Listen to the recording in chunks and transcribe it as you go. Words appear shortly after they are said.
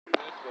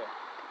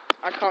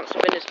I can't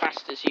spin as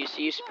fast as you, so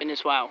you spin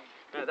as well.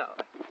 No, that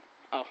way.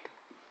 Oh.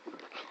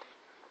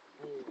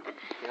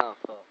 No,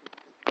 fuck.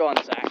 Go on,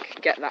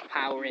 Zach. Get that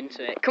power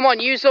into it. Come on,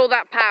 use all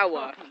that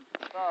power.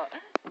 But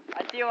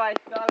I see why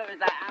Scarlett was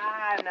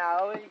like,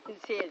 no, you can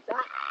see it.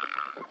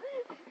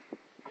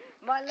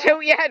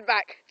 Tilt your head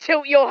back.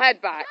 Tilt your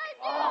head back.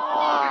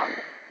 Oh.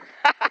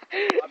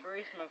 I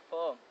bruised my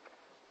thumb.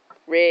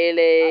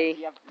 Really?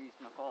 You have bruised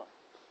my thumb.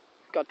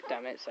 God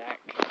damn it, Zach.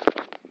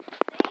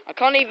 I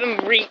can't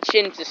even reach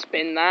in to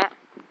spin that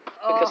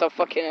because I'll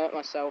fucking hurt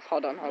myself.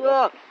 Hold on.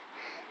 Hold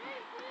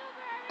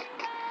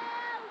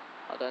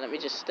on, let me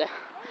just...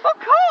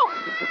 Fuck off!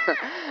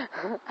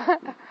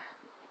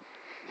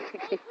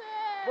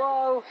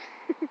 Whoa!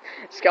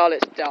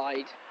 Scarlett's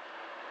died.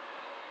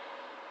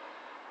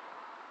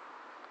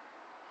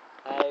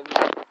 I'm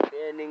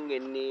spinning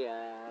in the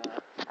air,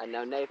 and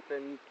now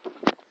Nathan's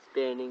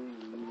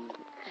spinning.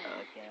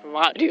 Okay.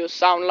 Why do you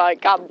sound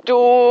like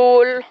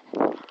Abdul?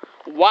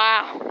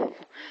 Wow.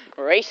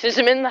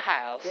 Racism in the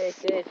house.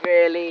 This is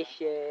really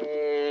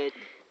shit.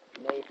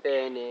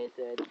 Nathan is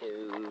a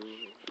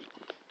dude.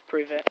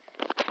 Prove it.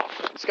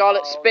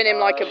 Scarlett, spin him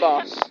like a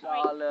boss.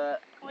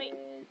 Scarlett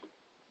is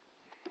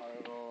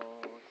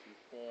horrible. She's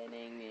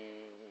spinning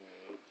me.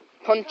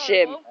 Punch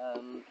him.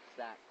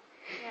 Zach.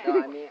 Yeah. No,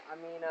 I I mean, can't.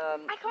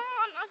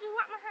 I'll just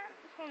whack my hand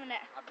for a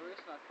minute. I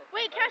bruised my foot.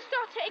 Wait, can I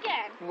start it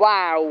again?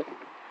 Wow.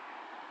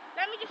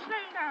 Let me just slow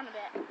him down a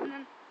bit, and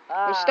then.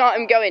 We'll start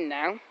him going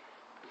now.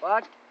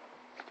 What?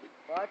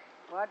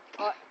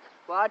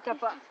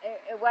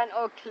 It went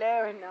all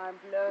clear and now I'm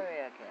blurry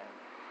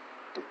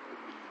again.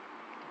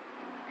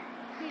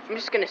 I'm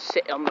just going to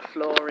sit on the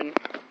floor and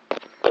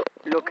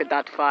look at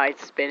that face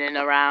spinning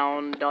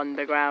around on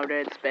the ground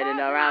and spinning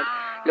around.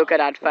 Look at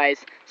that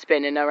face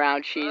spinning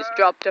around. She's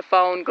dropped her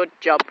phone. Good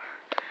job.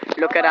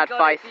 Look at that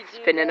face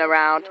spinning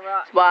around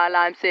while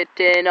I'm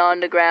sitting on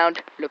the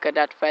ground. Look at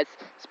that face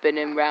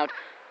spinning round.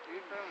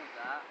 Whose phone was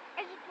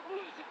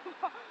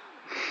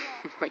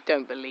that? I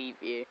don't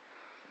believe you.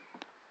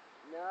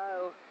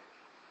 No.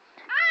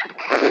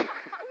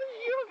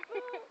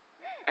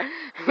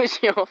 It was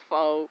your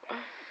fault.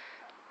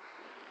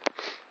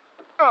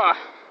 Oh.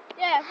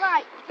 Yeah,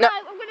 right. No. No,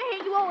 I'm gonna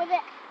hit you all with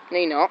it. No,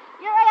 you're not.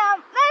 Here I am.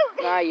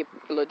 No. Ah, you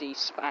bloody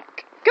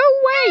spack. Go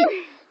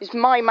away! It's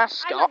my I'm not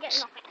mascot.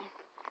 getting off it.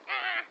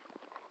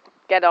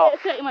 Get off.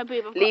 It's hurting my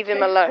boob. I've Leave got him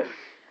to. alone.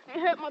 It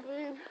hurt my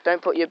boob.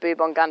 Don't put your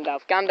boob on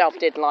Gandalf. Gandalf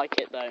did like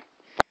it though.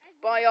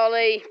 Bye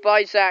Ollie.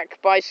 Bye Zach.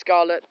 Bye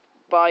Scarlett.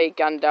 Bye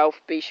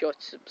Gandalf. Be sure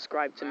to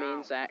subscribe to me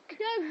and Zach.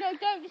 No,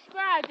 don't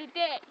describe the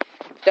dick.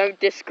 Don't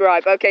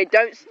describe. Okay,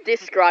 don't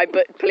describe,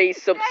 but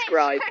please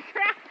subscribe.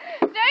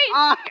 Don't.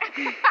 Don't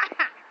do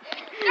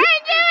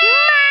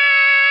it.